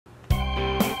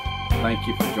Thank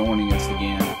you for joining us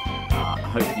again. I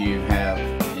hope you have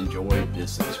enjoyed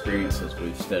this experience as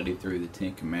we've studied through the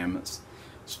Ten Commandments,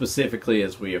 specifically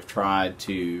as we have tried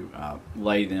to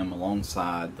lay them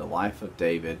alongside the life of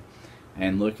David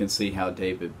and look and see how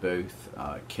David both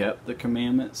kept the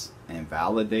commandments and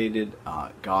validated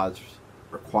God's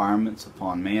requirements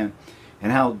upon man,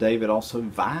 and how David also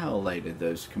violated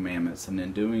those commandments, and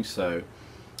in doing so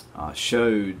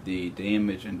showed the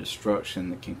damage and destruction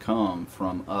that can come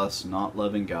from us not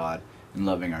loving God and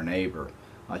loving our neighbor.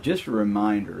 Just a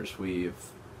reminder, as we've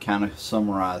kind of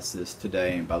summarized this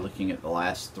today, and by looking at the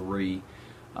last three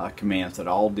commands that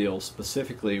all deal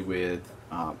specifically with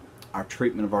our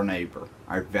treatment of our neighbor,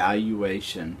 our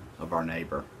valuation of our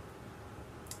neighbor.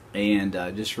 And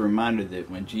just a reminder that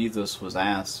when Jesus was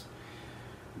asked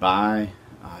by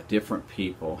different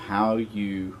people how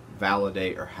you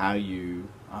validate or how you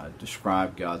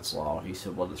describe God's law, he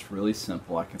said, well, it's really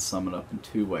simple. I can sum it up in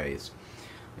two ways.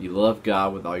 You love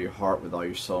God with all your heart, with all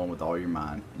your soul, and with all your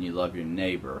mind, and you love your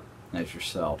neighbor as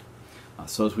yourself.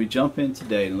 So as we jump in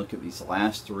today and look at these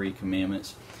last three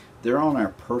commandments, they're on our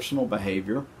personal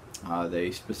behavior.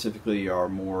 They specifically are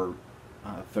more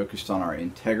focused on our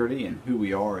integrity and who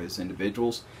we are as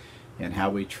individuals and how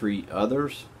we treat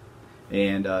others.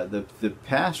 And the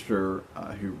pastor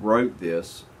who wrote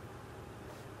this,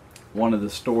 one of the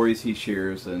stories he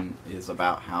shares is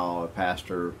about how a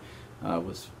pastor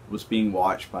was being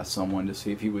watched by someone to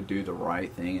see if he would do the right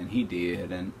thing, and he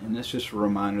did. And it's just a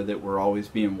reminder that we're always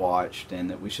being watched and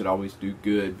that we should always do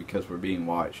good because we're being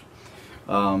watched.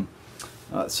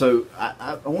 So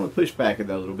I want to push back at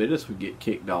that a little bit as we get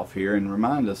kicked off here and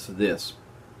remind us of this.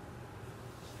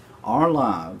 Our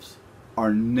lives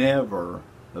are never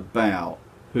about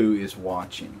who is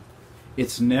watching.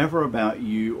 It's never about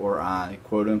you or I,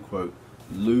 quote unquote,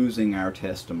 losing our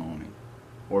testimony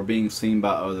or being seen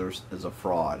by others as a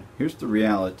fraud. Here's the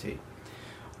reality.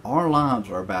 Our lives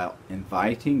are about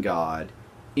inviting God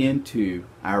into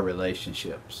our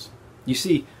relationships. You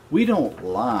see, we don't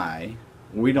lie.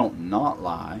 We don't not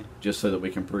lie just so that we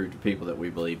can prove to people that we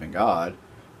believe in God.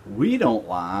 We don't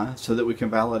lie so that we can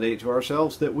validate to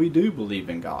ourselves that we do believe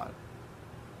in God.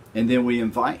 And then we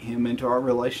invite Him into our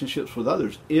relationships with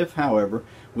others. If, however,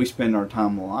 we spend our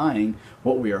time lying,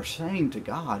 what we are saying to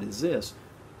God is this: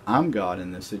 I'm God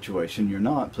in this situation, you're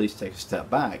not, please take a step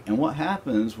back. And what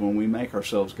happens when we make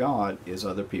ourselves God is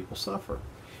other people suffer.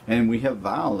 And we have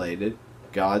violated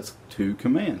God's two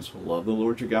commands. Love the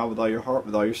Lord your God with all your heart,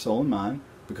 with all your soul and mind,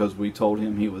 because we told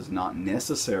Him He was not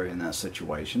necessary in that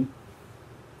situation.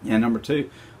 And number two,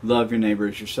 love your neighbor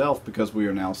as yourself, because we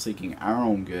are now seeking our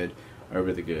own good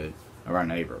over the good of our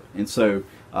neighbor. And so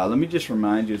let me just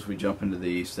remind you as we jump into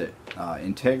these that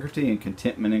integrity and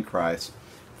contentment in Christ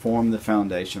form the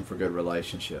foundation for good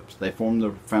relationships. They form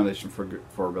the foundation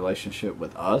for a relationship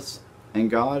with us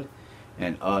and God,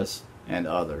 and us and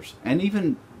others, and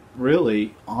even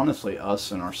really, honestly,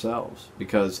 us and ourselves.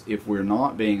 Because if we're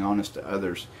not being honest to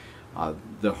others,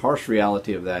 the harsh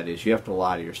reality of that is you have to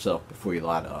lie to yourself before you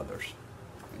lie to others.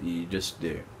 You just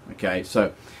do. Okay,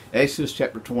 so Exodus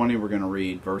chapter 20, we're going to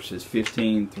read verses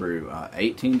 15 through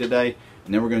 18 today,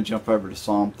 and then we're going to jump over to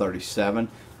Psalm 37.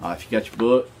 If you got your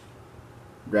book,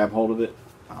 grab hold of it,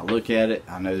 look at it.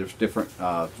 I know there's different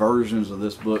versions of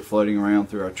this book floating around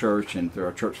through our church and through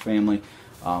our church family,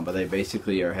 but they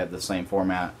basically have the same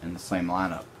format and the same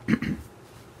lineup.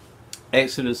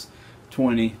 Exodus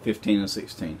 20, 15 and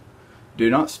 16. Do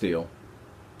not steal.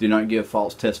 Do not give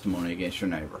false testimony against your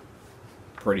neighbor.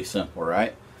 Pretty simple,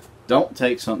 right? Don't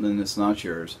take something that's not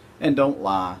yours, and don't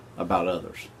lie about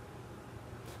others.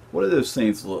 What do those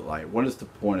things look like? What is the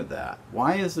point of that?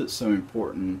 Why is it so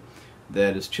important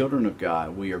that as children of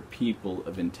God, we are people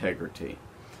of integrity?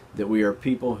 That we are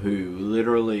people who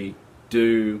literally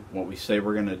do what we say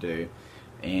we're going to do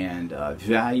and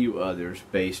value others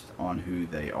based on who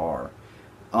they are.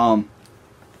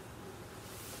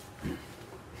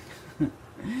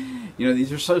 You know,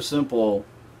 these are so simple,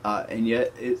 and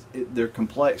yet they're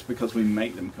complex because we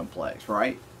make them complex,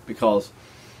 right? Because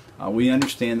we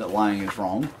understand that lying is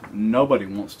wrong. Nobody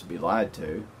wants to be lied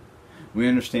to. We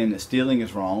understand that stealing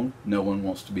is wrong. No one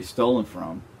wants to be stolen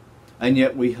from. And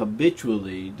yet we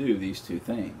habitually do these two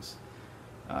things.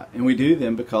 And we do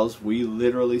them because we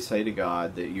literally say to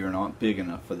God that you're not big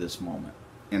enough for this moment,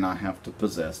 and I have to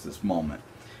possess this moment.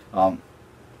 The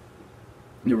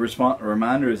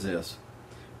reminder is this: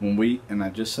 when we, and I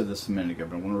just said this a minute ago,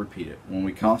 but I want to repeat it, when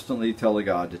we constantly tell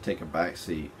God to take a back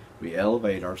seat, we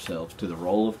elevate ourselves to the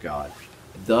role of God,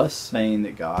 thus saying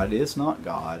that God is not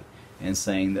God and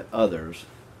saying that others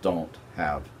don't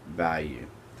have value.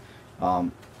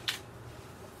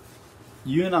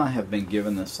 You and I have been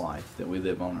given this life that we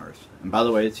live on earth. And by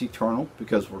the way, it's eternal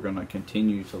because we're going to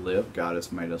continue to live. God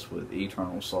has made us with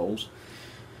eternal souls.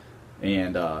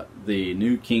 And the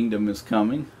new kingdom is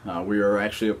coming. We are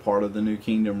actually a part of the new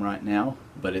kingdom right now,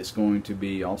 but it's going to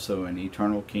be also an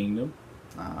eternal kingdom.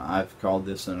 I've called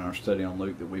this in our study on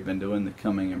Luke that we've been doing the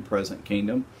coming and present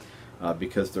kingdom,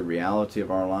 because the reality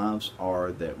of our lives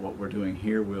are that what we're doing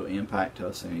here will impact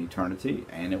us in eternity,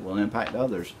 and it will impact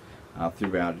others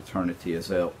throughout eternity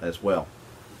as well.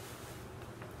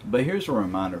 But here's a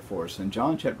reminder for us. In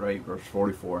John chapter 8 verse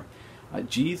 44,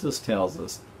 Jesus tells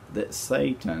us that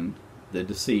Satan, the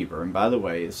deceiver, and by the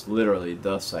way, it's literally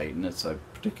the Satan, it's a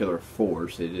particular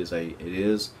force, it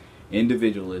is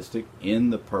individualistic in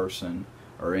the person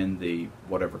or in the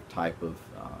whatever type of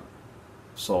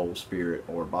soul, spirit,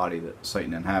 or body that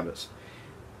Satan inhabits,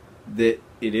 that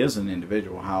it is an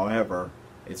individual. However,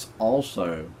 it's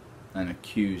also an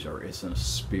accuser. It's a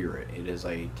spirit. It is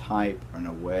a type and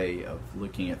a way of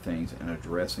looking at things and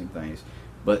addressing things.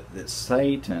 But that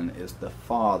Satan is the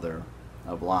father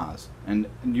of lies. And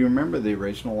you remember the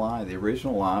original lie? The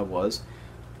original lie was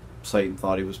Satan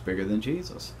thought he was bigger than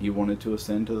Jesus. He wanted to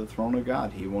ascend to the throne of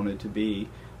God. He wanted to be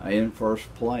in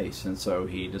first place, and so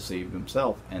he deceived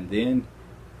himself, and then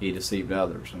he deceived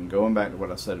others. And going back to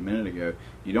what I said a minute ago,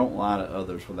 you don't lie to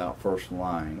others without first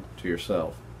lying to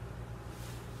yourself.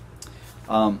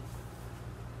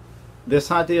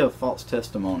 This idea of false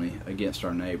testimony against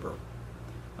our neighbor.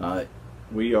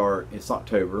 It's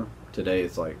October. Today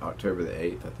it's like October the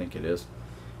 8th, I think it is.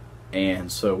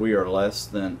 And so we are less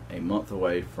than a month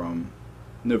away from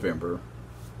November,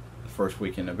 the first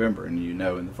week in November. And you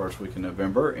know, in the first week in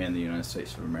November in the United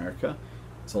States of America,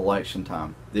 it's election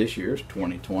time. This year's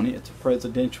 2020, it's a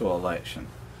presidential election.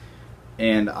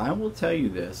 And I will tell you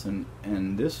this, and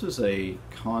this is a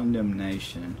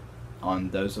condemnation on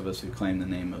those of us who claim the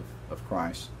name of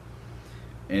Christ,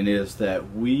 and is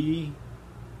that we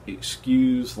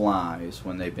excuse lies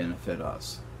when they benefit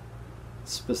us,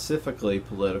 specifically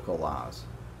political lies.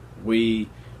 We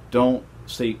don't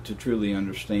seek to truly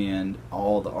understand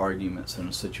all the arguments in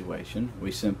a situation. We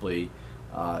simply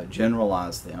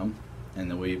generalize them,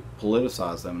 and then we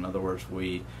politicize them. In other words,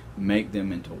 we make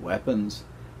them into weapons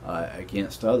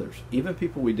against others, even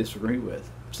people we disagree with.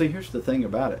 See, here's the thing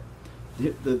about it.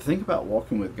 The thing about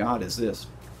walking with God is this.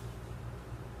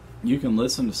 You can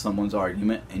listen to someone's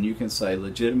argument and you can say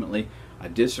legitimately, I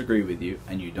disagree with you,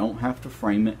 and you don't have to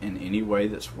frame it in any way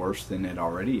that's worse than it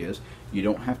already is. You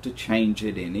don't have to change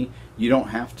it any. You don't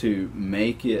have to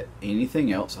make it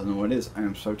anything else other than what it is. I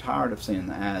am so tired of seeing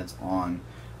the ads on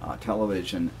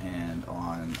television and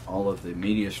on all of the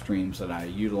media streams that I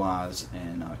utilize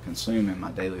and consume in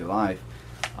my daily life.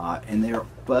 And they're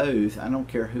both, I don't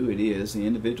care who it is, the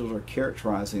individuals are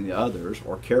characterizing the others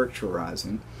or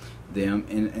characterizing them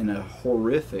in a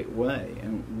horrific way.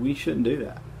 And we shouldn't do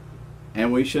that.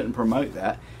 And we shouldn't promote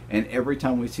that. And every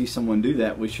time we see someone do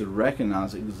that, we should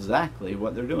recognize exactly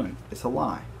what they're doing. It's a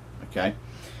lie. Okay?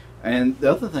 And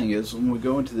the other thing is, when we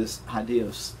go into this idea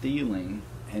of stealing,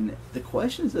 and the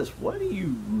question is this: what do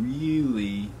you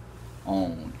really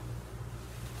own?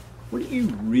 What do you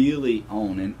really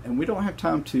own? And we don't have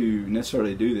time to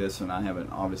necessarily do this, and I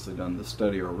haven't obviously done the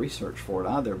study or research for it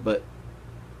either, but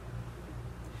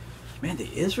man,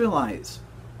 the Israelites,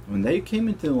 when they came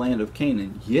into the land of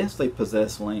Canaan, yes, they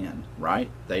possessed land, right?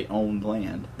 They owned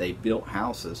land. They built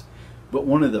houses. But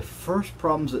one of the first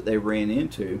problems that they ran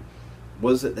into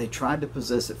was that they tried to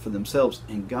possess it for themselves,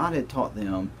 and God had taught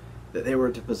them that they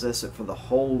were to possess it for the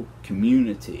whole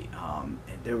community. And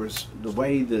there was the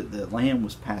way that the land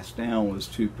was passed down was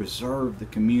to preserve the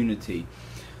community.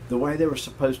 The way they were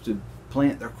supposed to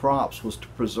plant their crops was to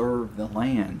preserve the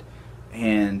land.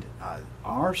 And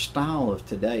our style of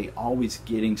today, always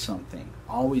getting something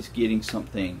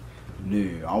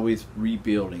new, always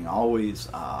rebuilding, always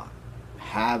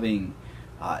having,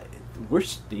 we're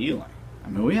stealing. I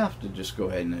mean, we have to just go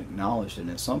ahead and acknowledge that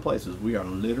in some places we are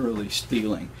literally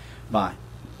stealing by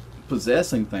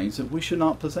possessing things that we should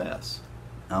not possess,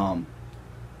 and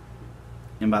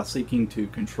by seeking to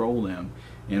control them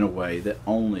in a way that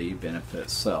only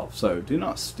benefits self. So do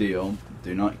not steal,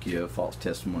 do not give false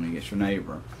testimony against your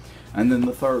neighbor. And then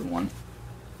the third one,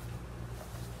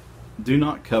 do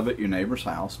not covet your neighbor's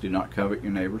house, do not covet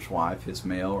your neighbor's wife, his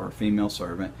male or female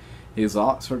servant, his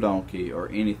ox or donkey, or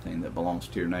anything that belongs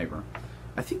to your neighbor.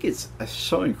 I think it's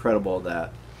so incredible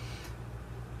that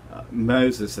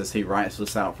Moses, as he writes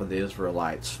this out for the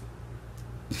Israelites,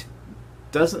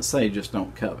 doesn't say just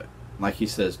don't covet. Like he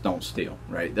says, don't steal,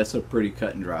 right? That's a pretty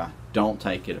cut and dry. Don't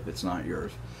take it if it's not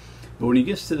yours. But when he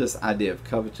gets to this idea of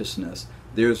covetousness,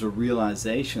 there's a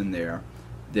realization there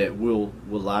that we'll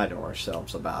lie to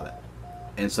ourselves about it.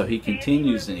 And so he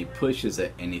continues and he pushes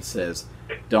it and he says,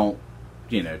 don't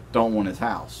want his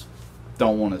house,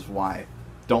 don't want his wife,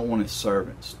 don't want his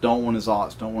servants, don't want his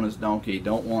ox, don't want his donkey,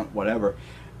 don't want whatever.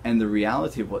 And the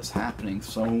reality of what's happening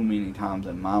so many times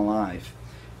in my life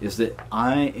is that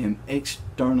I am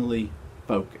externally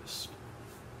focused.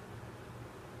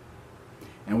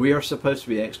 And we are supposed to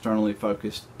be externally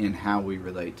focused in how we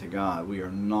relate to God. We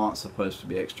are not supposed to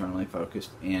be externally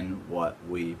focused in what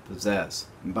we possess.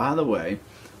 And by the way,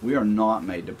 we are not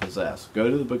made to possess. Go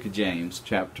to the book of James,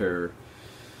 chapter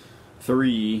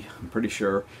 3, I'm pretty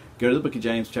sure. Go to the book of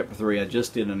James, chapter 3. I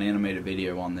just did an animated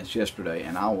video on this yesterday,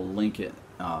 and I will link it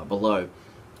below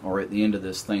or at the end of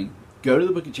this thing. Go to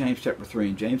the book of James, chapter 3,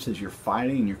 and James says you're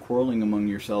fighting and you're quarreling among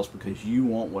yourselves because you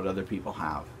want what other people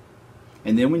have.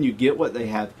 And then when you get what they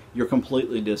have, you're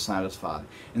completely dissatisfied.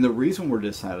 And the reason we're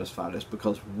dissatisfied is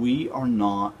because we are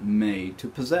not made to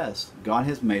possess. God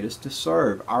has made us to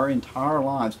serve. Our entire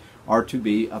lives are to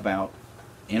be about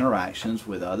interactions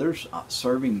with others,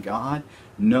 serving God,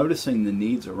 noticing the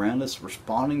needs around us,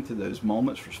 responding to those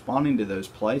moments, responding to those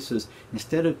places,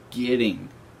 instead of getting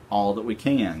all that we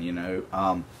can.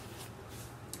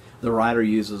 The writer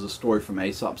uses a story from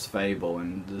Aesop's Fable,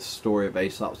 and this story of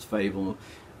Aesop's Fable,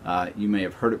 you may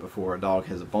have heard it before. A dog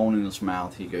has a bone in his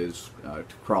mouth. He goes to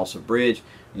cross a bridge.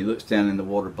 And he looks down in the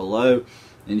water below,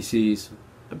 and he sees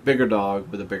a bigger dog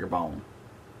with a bigger bone.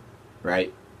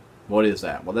 Right? What is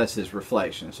that? Well, that's his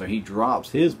reflection. So he drops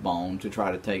his bone to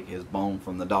try to take his bone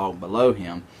from the dog below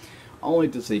him, only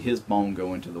to see his bone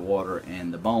go into the water,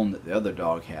 and the bone that the other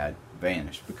dog had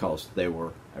vanished because they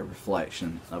were a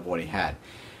reflection of what he had.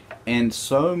 And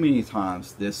so many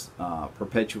times this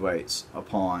perpetuates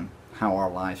upon how our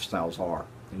lifestyles are.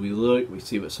 We look, we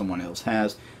see what someone else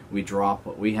has, we drop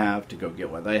what we have to go get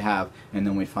what they have, and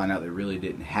then we find out they really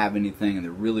didn't have anything, and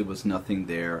there really was nothing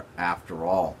there after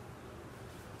all.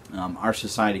 Our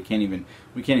society can't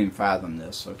even fathom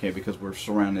this, okay, because we're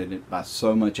surrounded by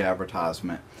so much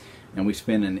advertisement, and we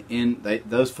spend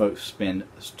those folks spend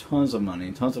tons of money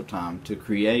and tons of time to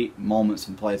create moments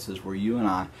and places where you and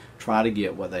I try to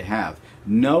get what they have,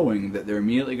 knowing that they're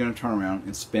immediately going to turn around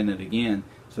and spend it again,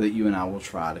 so that you and I will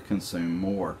try to consume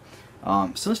more.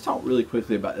 So let's talk really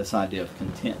quickly about this idea of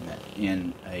contentment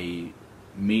in a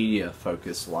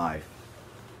media-focused life.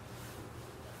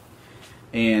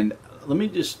 And let me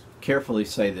just carefully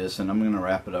say this, and I'm going to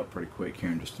wrap it up pretty quick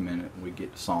here in just a minute. We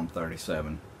get to Psalm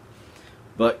 37.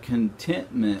 But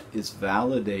contentment is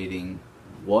validating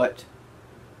what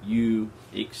you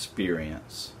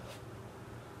experience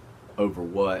over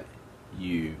what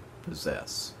you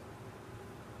possess.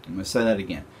 I'm going to say that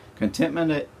again.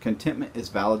 Contentment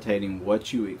is validating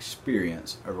what you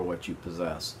experience over what you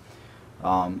possess.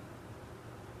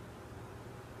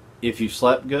 If you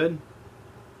slept good,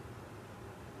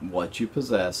 what you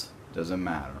possess doesn't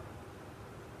matter.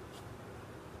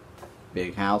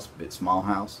 Big house, big small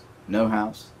house, no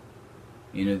house.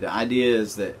 The idea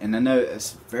is that, and I know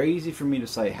it's very easy for me to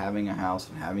say having a house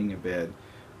and having a bed,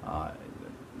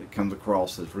 it comes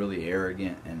across as really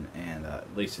arrogant, and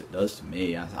at least it does to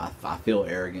me. I feel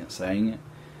arrogant saying it.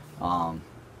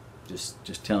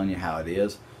 Just telling you how it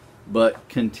is. But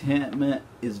contentment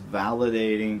is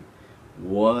validating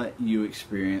what you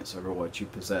experience over what you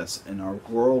possess. In our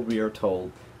world, we are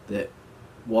told that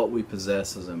what we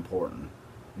possess is important.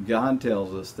 God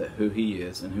tells us that who He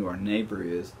is and who our neighbor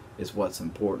is what's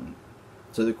important.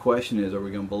 So the question is, are we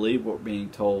going to believe what we're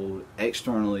being told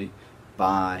externally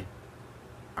by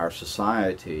our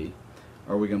society,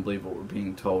 or are we going to believe what we're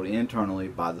being told internally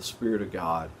by the Spirit of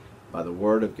God, by the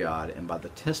Word of God, and by the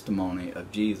testimony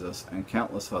of Jesus and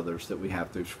countless others that we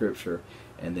have through Scripture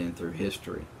and then through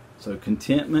history? So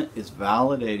contentment is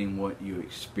validating what you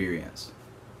experience.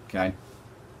 Okay?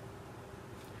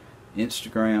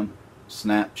 Instagram,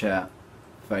 Snapchat,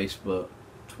 Facebook,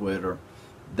 Twitter,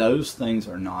 those things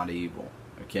are not evil.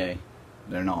 Okay?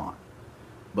 They're not.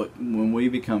 But when we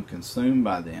become consumed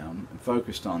by them and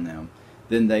focused on them,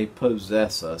 then they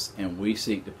possess us and we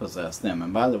seek to possess them.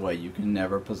 And by the way, you can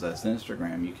never possess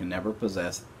Instagram. You can never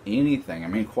possess anything. I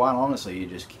mean, quite honestly, you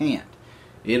just can't.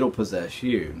 It'll possess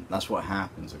you. That's what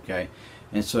happens, okay?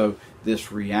 And so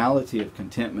this reality of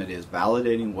contentment is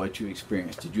validating what you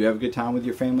experienced. Did you have a good time with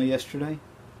your family yesterday?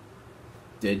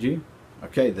 Did you?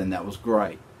 Okay, then that was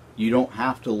great. You don't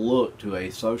have to look to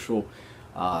a social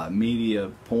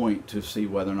media point to see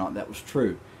whether or not that was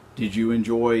true. Do you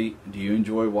enjoy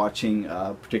watching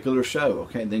a particular show?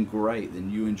 Okay, then great. Then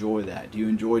you enjoy that. Do you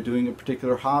enjoy doing a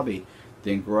particular hobby?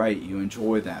 Then great. You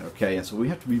enjoy that. Okay, and so we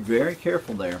have to be very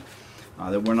careful there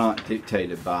that we're not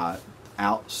dictated by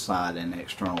outside and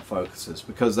external focuses,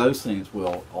 because those things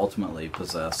will ultimately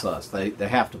possess us. They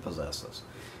have to possess us.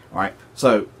 All right,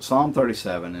 so Psalm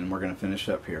 37, and we're going to finish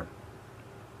up here.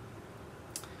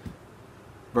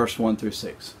 Verse 1 through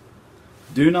 6.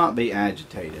 Do not be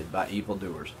agitated by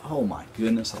evildoers. Oh my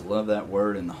goodness, I love that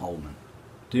word in the Holman.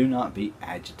 Do not be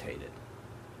agitated.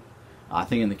 I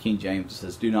think in the King James it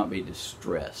says, do not be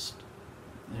distressed.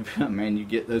 Man, you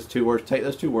get those two words, take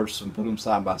those two words and put them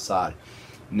side by side.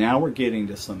 Now we're getting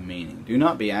to some meaning. Do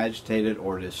not be agitated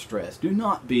or distressed. Do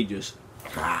not be just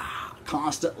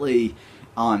constantly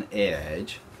on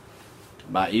edge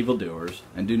by evildoers,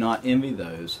 and do not envy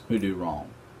those who do wrong.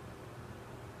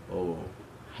 Oh,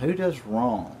 who does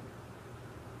wrong?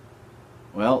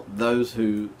 Well, those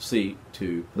who seek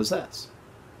to possess.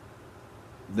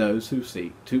 Those who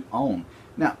seek to own.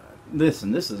 Now,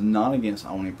 listen, this is not against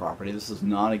owning property. This is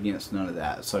not against none of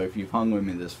that. So if you've hung with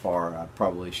me this far, I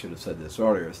probably should have said this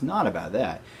earlier. It's not about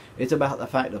that. It's about the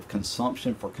fact of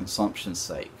consumption for consumption's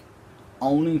sake.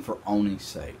 Owning for owning's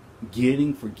sake.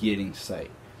 Getting for getting's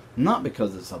sake. Not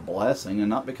because it's a blessing and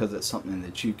not because it's something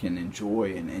that you can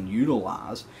enjoy and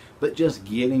utilize, but just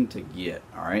getting to get.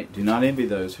 Alright? Do not envy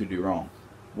those who do wrong.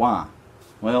 Why?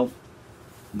 Well,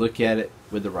 look at it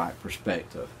with the right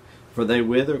perspective. For they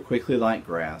wither quickly like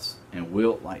grass and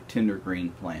wilt like tender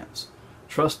green plants.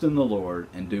 Trust in the Lord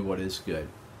and do what is good.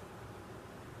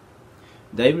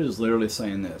 David is literally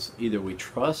saying this. Either we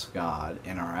trust God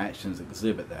and our actions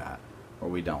exhibit that, or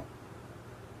we don't.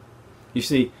 You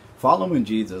see, following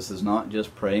Jesus is not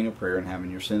just praying a prayer and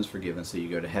having your sins forgiven so you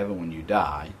go to heaven when you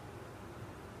die.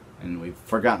 And we've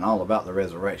forgotten all about the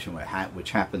resurrection,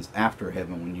 which happens after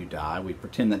heaven when you die. We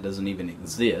pretend that doesn't even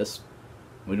exist.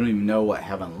 We don't even know what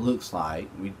heaven looks like.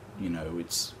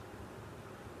 It's...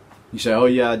 You say, oh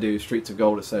yeah, I do, streets of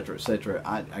gold, etc., etc.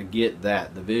 I get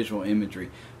that, the visual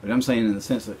imagery. But I'm saying in the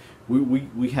sense that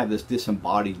we have this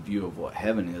disembodied view of what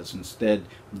heaven is. Instead,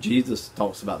 Jesus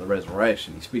talks about the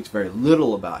resurrection. He speaks very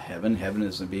little about heaven. Heaven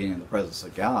is being in the presence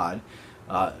of God.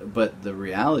 But the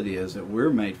reality is that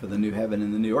we're made for the new heaven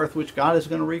and the new earth, which God is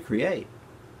going to recreate.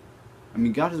 I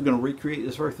mean, God is going to recreate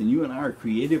this earth, and you and I are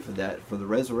created for that, for the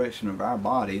resurrection of our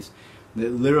bodies.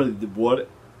 That literally,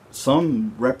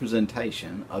 some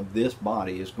representation of this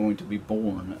body is going to be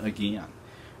born again.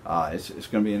 It's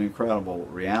going to be an incredible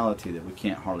reality that we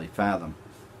can't hardly fathom.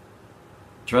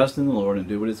 Trust in the Lord and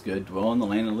do what is good. Dwell in the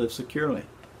land and live securely.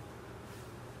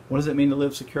 What does it mean to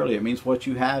live securely? It means what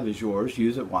you have is yours.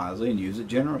 Use it wisely and use it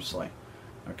generously.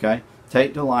 Okay?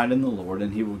 Take delight in the Lord,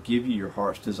 and He will give you your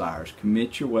heart's desires.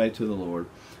 Commit your way to the Lord.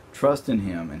 Trust in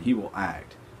Him, and He will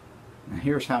act. Now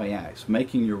here's how He acts.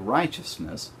 Making your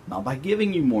righteousness, not by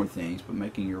giving you more things, but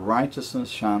making your righteousness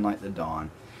shine like the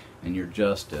dawn, and your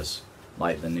justice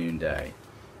like the noonday.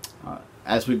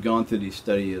 As we've gone through these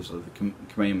studies of the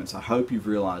commandments, I hope you've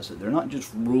realized that they're not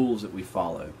just rules that we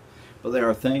follow, but they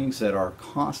are things that are a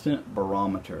constant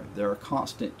barometer. They're a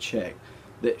constant check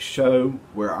that show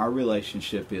where our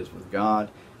relationship is with God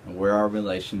and where our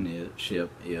relationship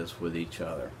is with each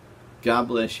other. God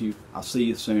bless you. I'll see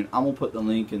you soon. I'm going to put the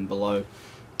link in below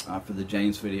for the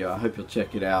James video. I hope you'll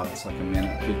check it out. It's like a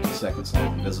minute, 50 seconds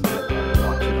long. It doesn't take long to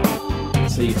watch it all.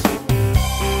 See you soon.